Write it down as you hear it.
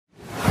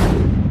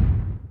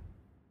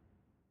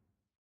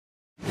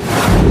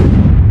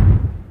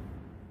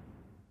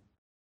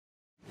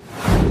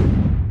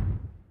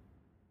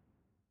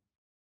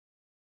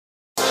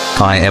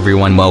Hi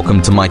everyone, welcome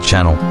to my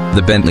channel.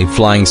 The Bentley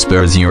Flying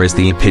Spur Azure is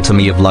the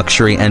epitome of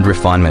luxury and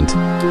refinement.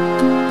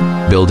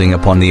 Building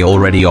upon the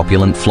already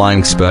opulent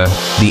Flying Spur,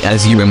 the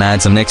Azure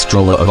adds an extra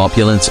layer of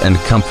opulence and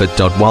comfort.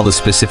 While the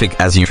specific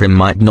Azure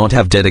might not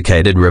have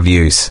dedicated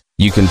reviews,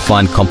 you can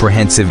find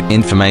comprehensive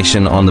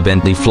information on the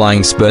Bentley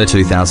Flying Spur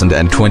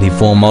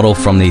 2024 model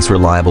from these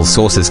reliable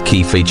sources.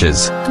 Key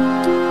features: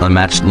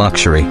 unmatched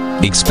luxury.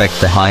 Expect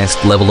the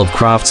highest level of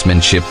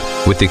craftsmanship,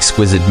 with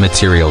exquisite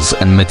materials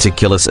and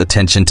meticulous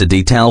attention to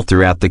detail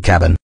throughout the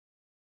cabin.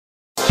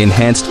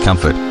 Enhanced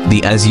comfort.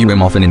 The Azure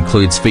often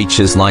includes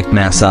features like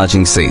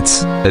massaging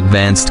seats,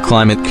 advanced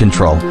climate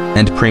control,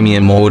 and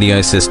premium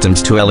audio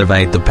systems to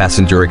elevate the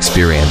passenger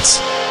experience.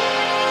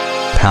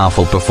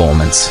 Powerful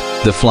performance.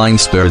 The Flying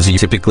Spur Azure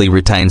typically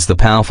retains the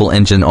powerful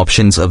engine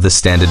options of the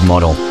standard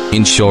model,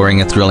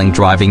 ensuring a thrilling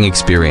driving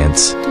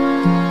experience.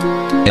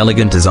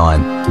 Elegant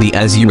design. The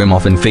Azure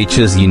often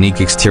features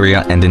unique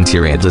exterior and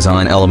interior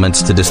design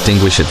elements to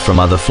distinguish it from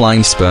other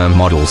Flying Spur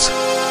models.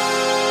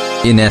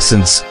 In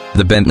essence,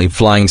 the Bentley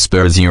Flying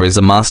Spur Azure is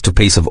a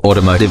masterpiece of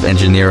automotive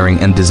engineering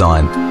and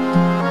design.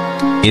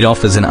 It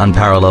offers an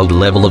unparalleled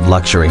level of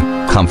luxury,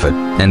 comfort,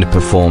 and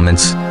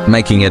performance,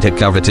 making it a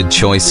coveted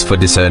choice for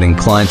discerning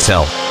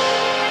clientele.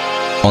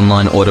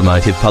 Online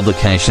automotive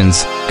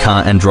publications,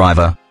 Car and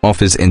Driver,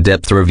 offers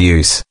in-depth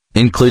reviews,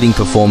 including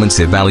performance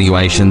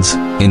evaluations,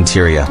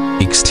 interior,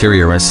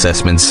 exterior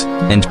assessments,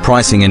 and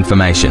pricing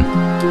information.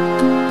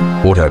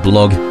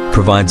 Autoblog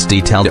provides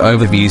detailed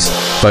overviews,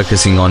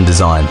 focusing on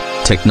design,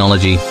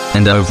 technology,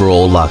 and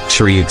overall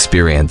luxury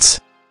experience.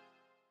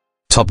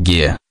 Top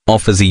Gear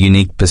offers a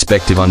unique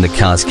perspective on the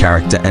car's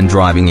character and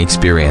driving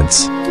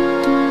experience.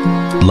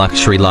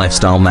 Luxury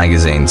lifestyle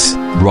magazines,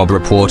 Robb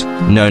Report,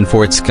 known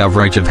for its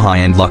coverage of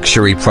high-end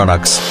luxury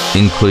products,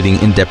 including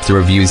in-depth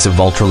reviews of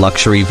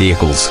ultra-luxury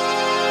vehicles.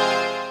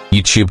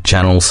 YouTube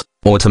channels,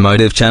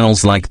 automotive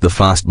channels like The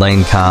Fast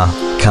Lane Car,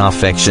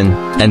 Carfaction,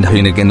 and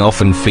Hoonigan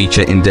often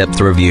feature in-depth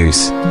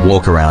reviews,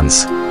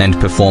 walkarounds, and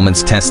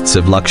performance tests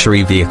of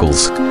luxury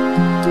vehicles.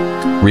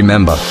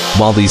 Remember,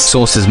 while these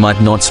sources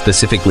might not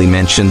specifically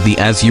mention the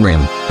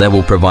Azure, they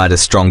will provide a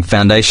strong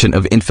foundation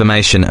of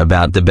information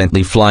about the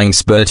Bentley Flying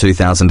Spur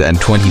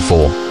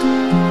 2024.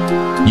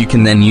 You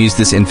can then use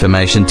this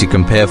information to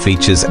compare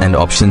features and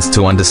options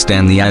to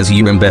understand the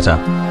Azure better.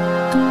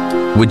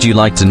 Would you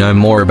like to know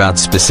more about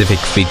specific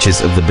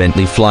features of the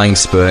Bentley Flying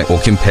Spur or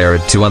compare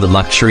it to other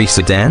luxury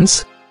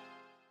sedans?